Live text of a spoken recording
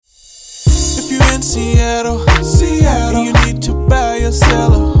in Seattle, and you need to buy or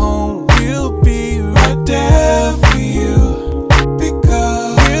sell a home, we'll be right there for you.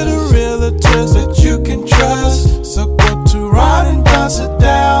 Because we're the realtors that you can trust. So go to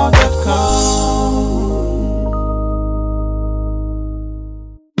ronanddonsitdown.com.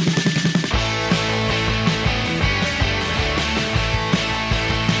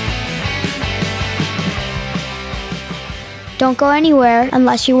 Don't go anywhere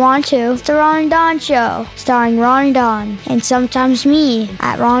unless you want to. It's the Ron and Don Show, starring Ron and Don, and sometimes me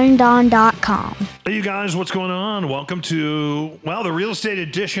at ronanddon.com. Hey, you guys, what's going on? Welcome to, the real estate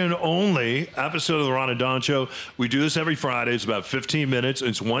edition only episode of the Ron and Don Show. We do this every Friday. It's about 15 minutes.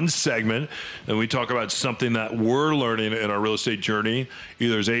 It's one segment, and we talk about something that we're learning in our real estate journey,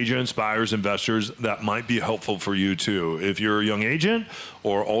 either as agents, buyers, investors, that might be helpful for you too. If you're a young agent,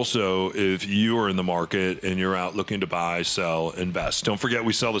 or also if you are in the market and you're out looking to buy, sell, invest. Don't forget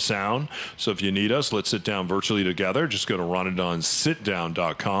we sell the sound. So if you need us, let's sit down virtually together. Just go to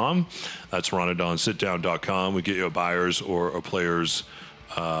ronanddonsitdown.com. That's ronanddonsitdown.com. We get you a buyer's or a player's.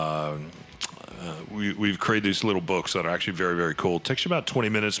 We've created these little books that are actually very, very cool. It takes you about 20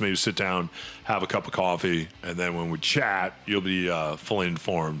 minutes, maybe sit down, have a cup of coffee, and then when we chat, you'll be fully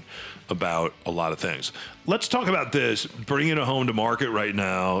informed about a lot of things. Let's talk about this, bringing a home to market right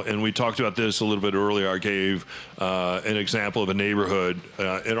now. And we talked about this a little bit earlier. I gave an example of a neighborhood,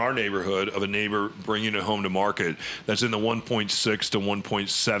 in our neighborhood, of a neighbor bringing a home to market that's in the $1.6 to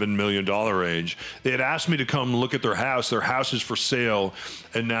 $1.7 million range. They had asked me to come look at their house. Their house is for sale,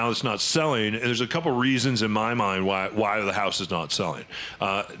 and now it's not selling. And there's a couple reasons in my mind why the house is not selling.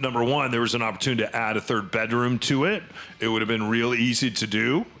 Number one, there was an opportunity to add a third bedroom to it. It would have been real easy to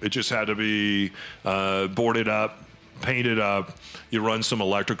do. It just had to be boarded up, painted up, you run some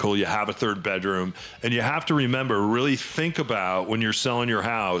electrical, you have a third bedroom. And you have to remember, really think about when you're selling your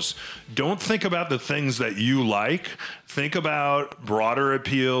house, don't think about the things that you like. Think about broader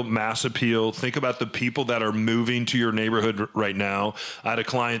appeal, mass appeal. Think about the people that are moving to your neighborhood right now. I had a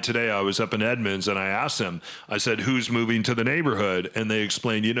client today, I was up in Edmonds, and I asked them, I said, who's moving to the neighborhood? And they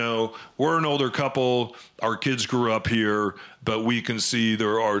explained, we're an older couple, our kids grew up here, but we can see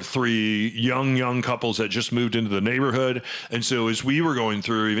there are three young couples that just moved into the neighborhood. And so as we were going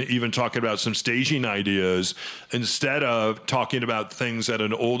through, even talking about some staging ideas, instead of talking about things that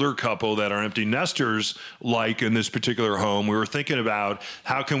an older couple that are empty nesters like in this particular home, we were thinking about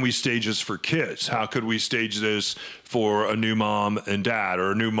how can we stage this for kids? How could we stage this for a new mom and dad,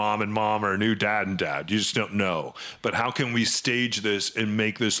 or a new mom and mom, or a new dad and dad? You just don't know. But how can we stage this and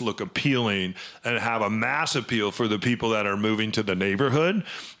make this look appealing and have a mass appeal for the people that are moving to the neighborhood,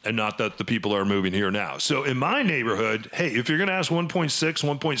 and not that the people are moving here now? So in my neighborhood, hey, if you're going to ask $1.6,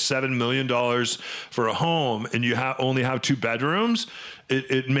 $1.7 million for a home and you only have two bedrooms,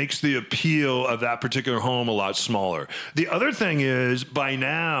 it makes the appeal of that particular home a lot smaller. The other thing is, by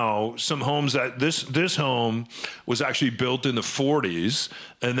now, some homes that this home was actually built in the 40s,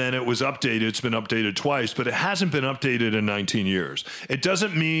 and then it was updated. It's been updated twice, but it hasn't been updated in 19 years. It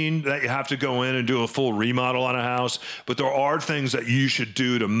doesn't mean that you have to go in and do a full remodel on a house, but there are things that you should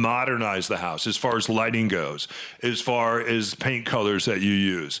do to modernize the house, as far as lighting goes, as far as paint colors that you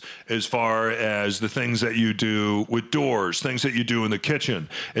use, as far as the things that you do with doors, things that you do in the kitchen.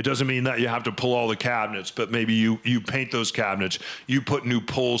 It doesn't mean that you have to pull all the cabinets, but maybe you paint those cabinets, you put new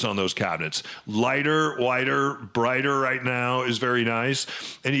pulls on those cabinets. Lighter, whiter, brighter right now is very nice.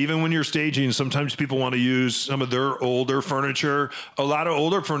 And even when you're staging, sometimes people want to use some of their older furniture. A lot of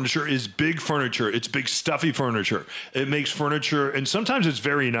older furniture is big furniture. It's big, stuffy furniture. It makes furniture, and sometimes it's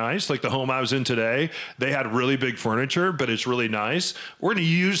very nice. Like the home I was in today, they had really big furniture, but it's really nice. We're going to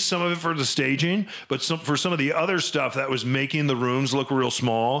use some of it for the staging, but for some of the other stuff that was making the rooms look real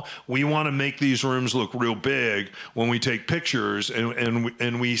small, we want to make these rooms look real big when we take pictures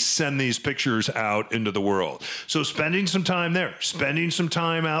and we send these pictures out into the world. So spending some time there, spending some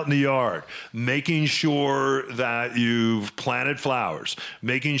time out in the yard, making sure that you've planted flowers,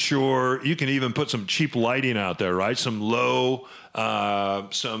 making sure you can even put some cheap lighting out there, right? Some low,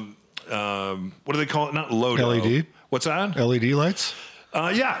 what do they call it? Not low. LED. What's that? LED lights.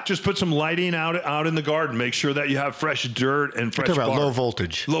 Yeah, just put some lighting out in the garden. Make sure that you have fresh dirt and fresh bark. Low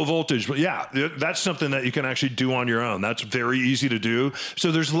voltage. Low voltage. But yeah, that's something that you can actually do on your own. That's very easy to do.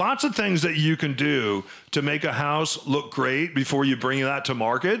 So there's lots of things that you can do to make a house look great before you bring that to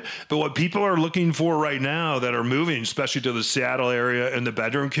market. But what people are looking for right now that are moving, especially to the Seattle area and the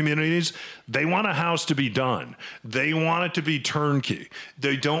bedroom communities, they want a house to be done. They want it to be turnkey.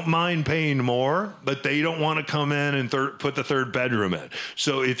 They don't mind paying more, but they don't want to come in and put the third bedroom in.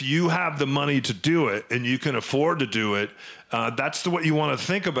 So if you have the money to do it and you can afford to do it, That's what you want to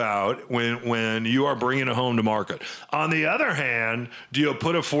think about when you are bringing a home to market. On the other hand, do you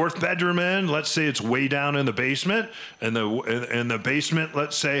put a fourth bedroom in? Let's say it's way down in the basement, and the basement,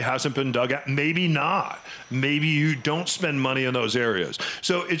 let's say, hasn't been dug out. Maybe not. Maybe you don't spend money in those areas.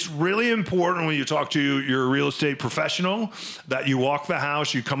 So it's really important when you talk to your real estate professional that you walk the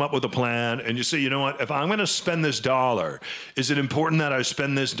house, you come up with a plan, and you say, you know what, if I'm going to spend this dollar, is it important that I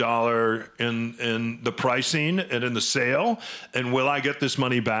spend this dollar in the pricing and in the sale? And will I get this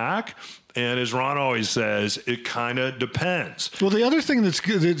money back? And as Ron always says, it kind of depends. Well, the other thing that's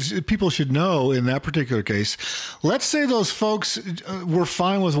good that people should know in that particular case, let's say those folks were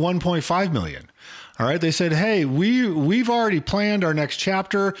fine with $1.5 million. All right. They said, hey, we've already planned our next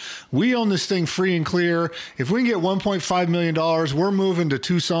chapter. We own this thing free and clear. If we can get $1.5 million, we're moving to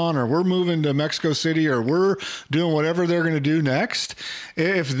Tucson, or we're moving to Mexico City, or we're doing whatever they're going to do next.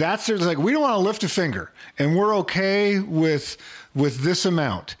 If that's like, we don't want to lift a finger, and we're okay with this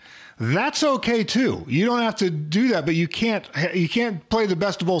amount. That's okay too. You don't have to do that, but you can't play the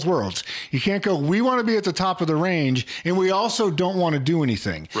best of both worlds. You can't go, we want to be at the top of the range, and we also don't want to do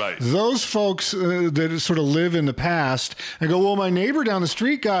anything. Right. Those folks that sort of live in the past and go, well, my neighbor down the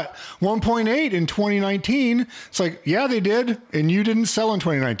street got 1.8 in 2019. It's like, yeah, they did, and you didn't sell in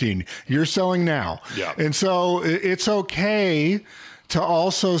 2019. You're selling now. Yeah. And so it's okay to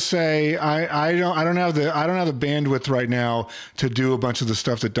also say, I don't have the bandwidth right now to do a bunch of the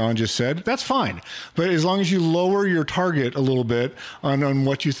stuff that Don just said. That's fine, but as long as you lower your target a little bit on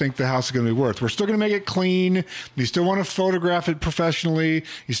what you think the house is going to be worth. We're still going to make it clean. You still want to photograph it professionally.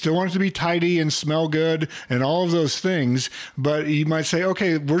 You still want it to be tidy and smell good and all of those things. But you might say,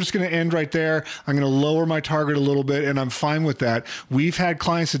 okay, we're just going to end right there. I'm going to lower my target a little bit, and I'm fine with that. We've had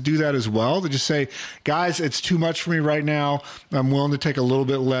clients that do that as well. They just say, guys, it's too much for me right now. I'm willing to take a little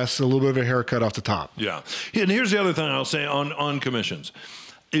bit less, a little bit of a haircut off the top. Yeah. And here's the other thing I'll say on commissions.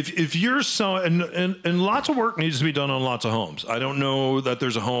 If you're selling, and lots of work needs to be done on lots of homes. I don't know that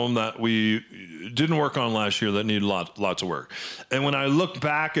there's a home that we didn't work on last year that needed lots of work. And when I look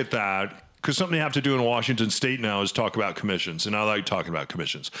back at that, because something you have to do in Washington State now is talk about commissions, and I like talking about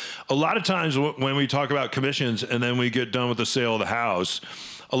commissions. A lot of times when we talk about commissions and then we get done with the sale of the house,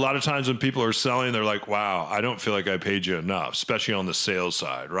 a lot of times when people are selling, they're like, wow, I don't feel like I paid you enough, especially on the sales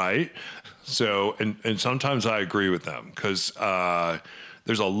side, right? So, and sometimes I agree with them because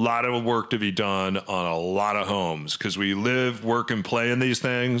there's a lot of work to be done on a lot of homes because we live, work, and play in these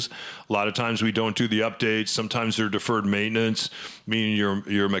things. A lot of times we don't do the updates. Sometimes they're deferred maintenance, meaning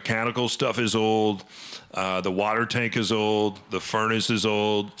your mechanical stuff is old. The water tank is old. The furnace is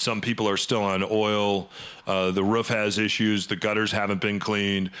old. Some people are still on oil. The roof has issues. The gutters haven't been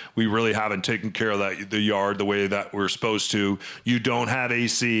cleaned. We really haven't taken care of the yard the way that we're supposed to. You don't have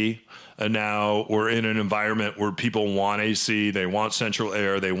AC. And now we're in an environment where people want AC, they want central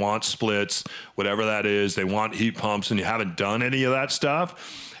air, they want splits, whatever that is. They want heat pumps, and you haven't done any of that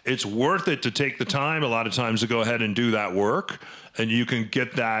stuff. It's worth it to take the time a lot of times to go ahead and do that work. And you can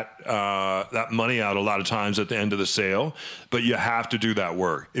get that money out a lot of times at the end of the sale, but you have to do that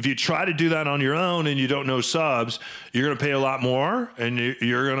work. If you try to do that on your own and you don't know subs, you're going to pay a lot more, and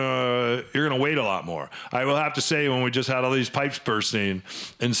you're going to wait a lot more. I will have to say, when we just had all these pipes bursting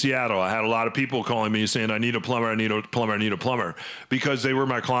in Seattle, I had a lot of people calling me saying, I need a plumber, I need a plumber, I need a plumber. Because they were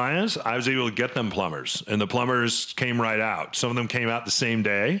my clients, I was able to get them plumbers, and the plumbers came right out. Some of them came out the same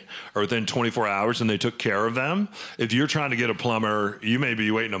day or within 24 hours, and they took care of them. If you're trying to get a plumber, you may be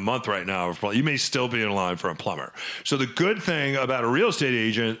waiting a month right now. You may still be in line for a plumber. So the good thing about a real estate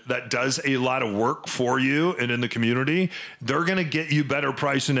agent that does a lot of work for you and in the community, they're going to get you better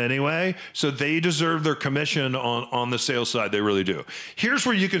pricing anyway. So they deserve their commission on the sales side. They really do. Here's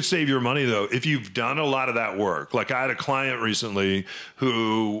where you can save your money, though, if you've done a lot of that work. Like I had a client recently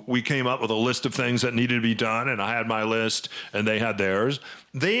who we came up with a list of things that needed to be done, and I had my list and they had theirs.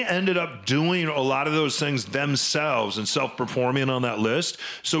 They ended up doing a lot of those things themselves and self-performing on that list.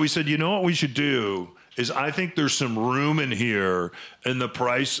 So we said, you know what we should do is I think there's some room in here in the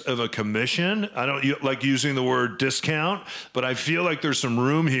price of a commission. I don't like using the word discount, but I feel like there's some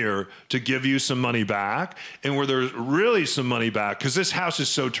room here to give you some money back, and where there's really some money back, because this house is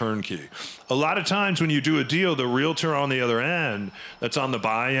so turnkey. A lot of times when you do a deal, the realtor on the other end that's on the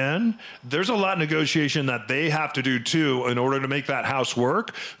buy end, there's a lot of negotiation that they have to do too in order to make that house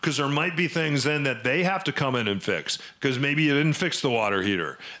work, because there might be things then that they have to come in and fix, because maybe you didn't fix the water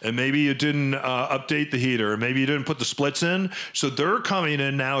heater, and maybe you didn't update radiate the heater. Maybe you didn't put the splits in. So they're coming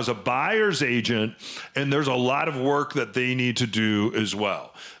in now as a buyer's agent, and there's a lot of work that they need to do as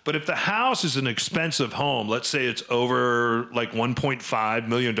well. But if the house is an expensive home, let's say it's over like $1.5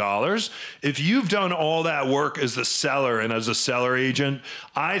 million, if you've done all that work as the seller and as a seller agent,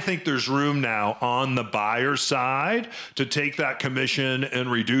 I think there's room now on the buyer side to take that commission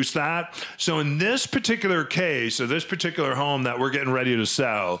and reduce that. So in this particular case, or this particular home that we're getting ready to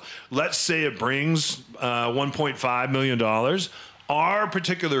sell, let's say it brings $1.5 million. Our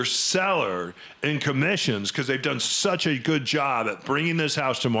particular seller in commissions, because they've done such a good job at bringing this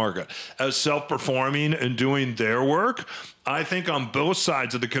house to market as self-performing and doing their work, I think on both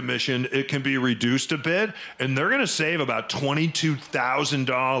sides of the commission, it can be reduced a bit, and they're going to save about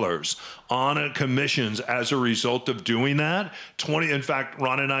 $22,000 on commissions as a result of doing that. In fact,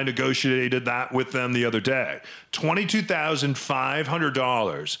 Ron and I negotiated that with them the other day.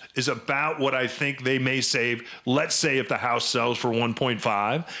 $22,500 is about what I think they may save. Let's say if the house sells for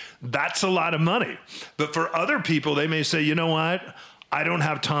 1.5, that's a lot of money. But for other people, they may say, you know what? I don't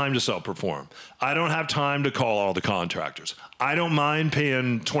have time to self-perform. I don't have time to call all the contractors. I don't mind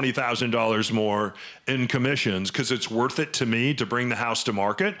paying $20,000 more in commissions because it's worth it to me to bring the house to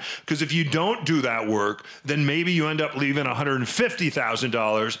market. Because if you don't do that work, then maybe you end up leaving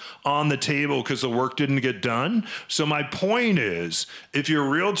 $150,000 on the table because the work didn't get done. So my point is, if your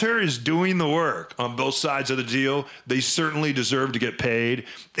realtor is doing the work on both sides of the deal, they certainly deserve to get paid.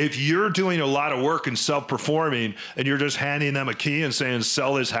 If you're doing a lot of work and self-performing and you're just handing them a key and saying,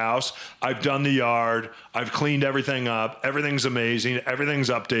 sell this house, I've done the yard, I've cleaned everything up, everything's amazing, everything's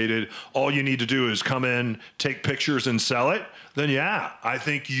updated, all you need to do is come in, take pictures and sell it, then yeah, I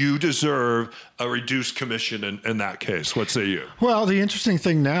think you deserve a reduced commission in that case. What say you? Well, the interesting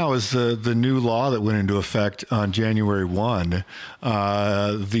thing now is the new law that went into effect on January 1.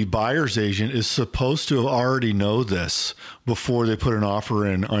 The buyer's agent is supposed to already know this before they put an offer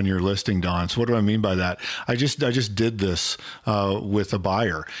in on your listing, Don. So what do I mean by that? I just did this with a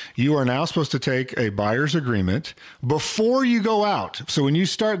buyer. You are now supposed to take a buyer's agreement before you go out. So when you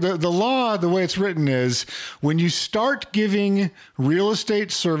start, the law, the way it's written is when you start giving real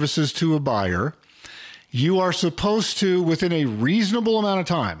estate services to a buyer, you are supposed to, within a reasonable amount of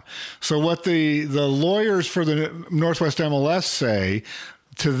time. So what the lawyers for the Northwest MLS say,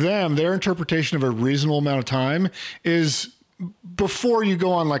 to them, their interpretation of a reasonable amount of time is before you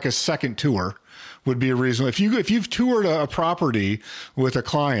go on like a second tour would be a reasonable. If you've toured a property with a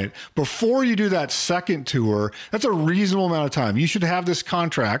client, before you do that second tour, that's a reasonable amount of time. You should have this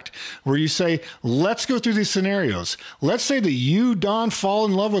contract where you say, let's go through these scenarios. Let's say that you, Don, fall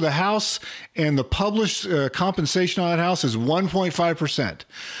in love with a house and the published compensation on that house is 1.5%.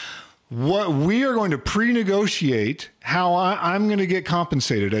 What we are going to pre-negotiate how I'm going to get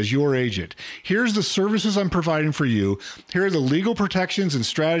compensated as your agent. Here's the services I'm providing for you. Here are the legal protections and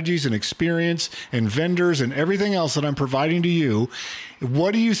strategies and experience and vendors and everything else that I'm providing to you.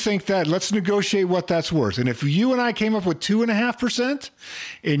 What do you think that? Let's negotiate what that's worth. And if you and I came up with 2.5%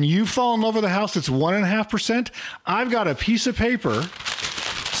 and you fall in love with a house that's 1.5%, I've got a piece of paper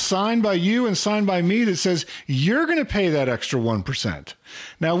signed by you and signed by me that says you're going to pay that extra 1%.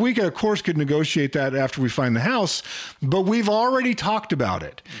 Now, we could, of course, negotiate that after we find the house, but we've already talked about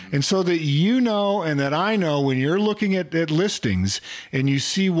it. And so that you know and that I know when you're looking at listings and you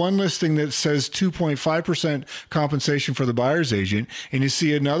see one listing that says 2.5% compensation for the buyer's agent and you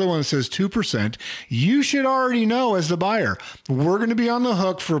see another one that says 2%, you should already know as the buyer, we're going to be on the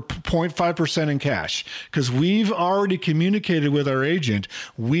hook for 0.5% in cash because we've already communicated with our agent.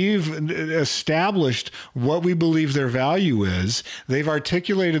 We've established what we believe their value is. They've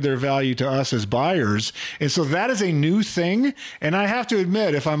articulated their value to us as buyers. And so that is a new thing. And I have to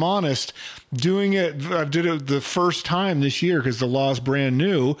admit, if I'm honest, doing it, I did it the first time this year because the law is brand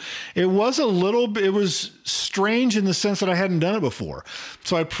new. It was strange in the sense that I hadn't done it before.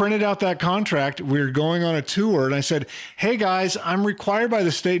 So I printed out that contract. We were going on a tour and I said, hey guys, I'm required by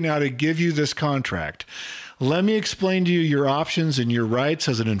the state now to give you this contract. Let me explain to you your options and your rights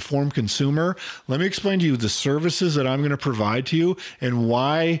as an informed consumer. Let me explain to you the services that I'm going to provide to you and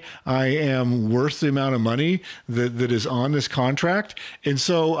why I am worth the amount of money that is on this contract. And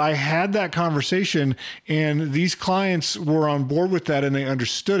so I had that conversation and these clients were on board with that and they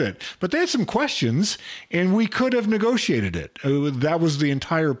understood it. But they had some questions and we could have negotiated it. That was the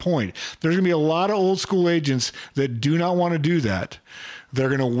entire point. There's going to be a lot of old school agents that do not want to do that. They're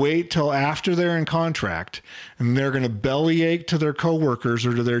going to wait till after they're in contract and they're going to bellyache to their coworkers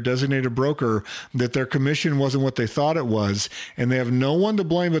or to their designated broker that their commission wasn't what they thought it was. And they have no one to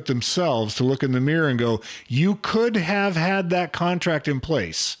blame but themselves to look in the mirror and go, you could have had that contract in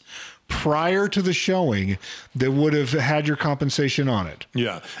place prior to the showing that would have had your compensation on it.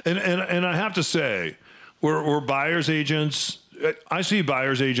 Yeah. And I have to say, we're buyer's agents. I see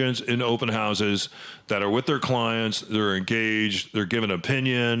buyer's agents in open houses that are with their clients. They're engaged. They're giving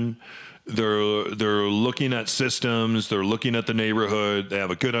opinion. They're looking at systems. They're looking at the neighborhood. They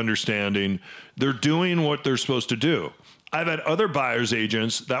have a good understanding. They're doing what they're supposed to do. I've had other buyer's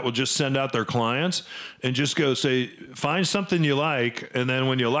agents that will just send out their clients and just go say, find something you like, and then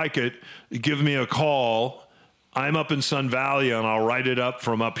when you like it, give me a call. I'm up in Sun Valley, and I'll write it up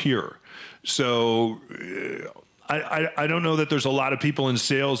from up here. So I don't know that there's a lot of people in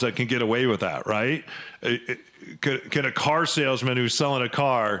sales that can get away with that, right? Can a car salesman who's selling a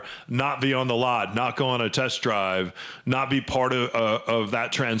car not be on the lot, not go on a test drive, not be part of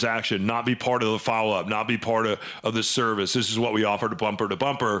that transaction, not be part of the follow-up, not be part of the service? This is what we offer to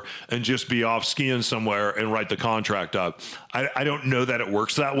bumper, and just be off skiing somewhere and write the contract up. I don't know that it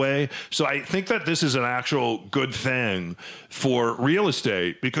works that way. So I think that this is an actual good thing for real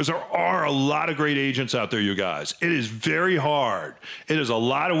estate, because there are a lot of great agents out there, you guys. It is very hard. It is a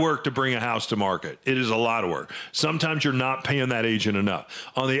lot of work to bring a house to market. It is a lot of work. Sometimes you're not paying that agent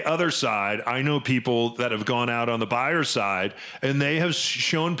enough. On the other side, I know people that have gone out on the buyer side, and they have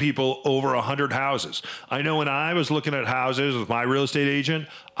shown people over 100 houses. I know when I was looking at houses with my real estate agent,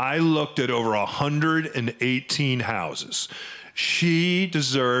 I looked at over 118 houses. She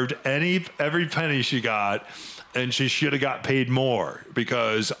deserved every penny she got, and she should have got paid more,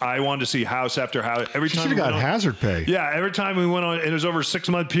 because I wanted to see house after house. Every She time should have got hazard pay. Yeah, every time we went on, it was over a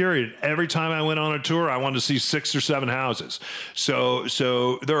 6-month period. Every time I went on a tour, I wanted to see 6 or 7 houses. So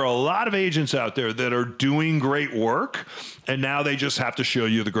there are a lot of agents out there that are doing great work, and now they just have to show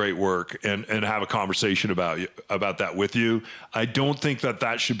you the great work and have a conversation about that with you. I don't think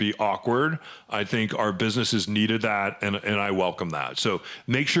that should be awkward. I think our businesses needed that, and I welcome that. So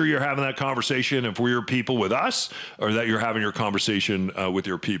make sure you're having that conversation if we're people with us, or that you're having your conversation with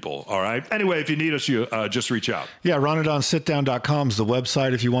your people. All right. Anyway, if you need us, you just reach out. Yeah, RonandDonSitDown.com is the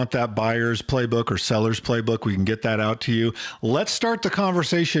website. If you want that buyer's playbook or seller's playbook, we can get that out to you. Let's start the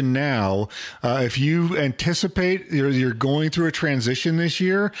conversation now. If you anticipate you're going through a transition this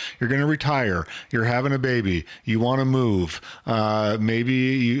year, you're going to retire, you're having a baby, you want to move,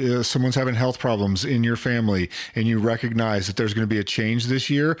 maybe someone's having health problems in your family, and you recognize that there's going to be a change this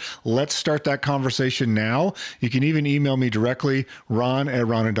year, let's start that conversation now. You can even email me directly,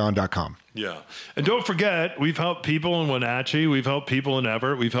 ron@ronanddon.com. Yeah. And don't forget, we've helped people in Wenatchee. We've helped people in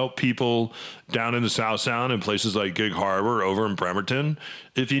Everett. We've helped people down in the South Sound and places like Gig Harbor, over in Bremerton.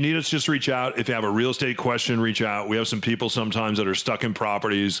 If you need us, just reach out. If you have a real estate question, reach out. We have some people sometimes that are stuck in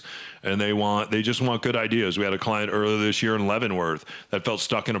properties, and they just want good ideas. We had a client earlier this year in Leavenworth that felt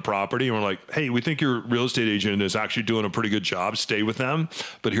stuck in a property, and we're like, hey, we think your real estate agent is actually doing a pretty good job. Stay with them.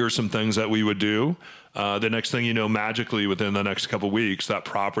 But here's some things that we would do. The next thing you know, magically within the next couple of weeks, that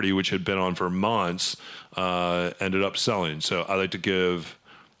property, which had been on for months, ended up selling. So I like to give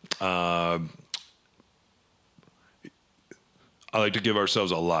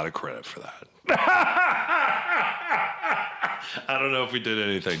ourselves a lot of credit for that. I don't know if we did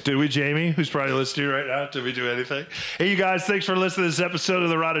anything. Did we, Jamie, who's probably listening right now? Did we do anything? Hey, you guys, thanks for listening to this episode of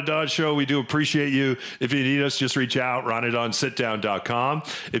the Ron and Don Show. We do appreciate you. If you need us, just reach out, ronanddonsitdown.com.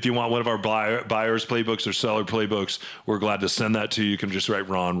 If you want one of our buyer's playbooks or seller playbooks, we're glad to send that to you. You can just write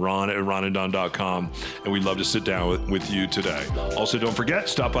ron@ronanddon.com, and we'd love to sit down with you today. Also, don't forget,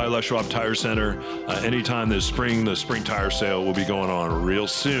 stop by Les Schwab Tire Center anytime this spring. The spring tire sale will be going on real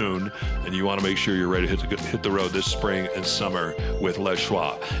soon, and you want to make sure you're ready to hit the road this spring and summer with Les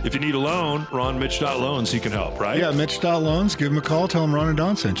Schwab. If you need a loan, Mitch.loans, he can help, right? Yeah, Mitch.loans. Give him a call. Tell him Ron and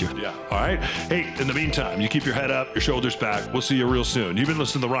Don sent you. Yeah. All right. Hey, in the meantime, you keep your head up, your shoulders back. We'll see you real soon. You've been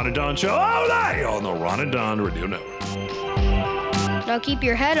listening to the Ron and Don Show all night on the Ron and Don Radio Network. Now keep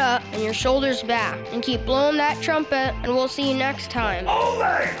your head up and your shoulders back, and keep blowing that trumpet, and we'll see you next time.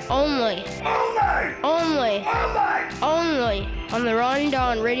 Only on the Ron and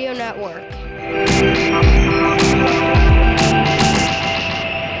Don Radio Network.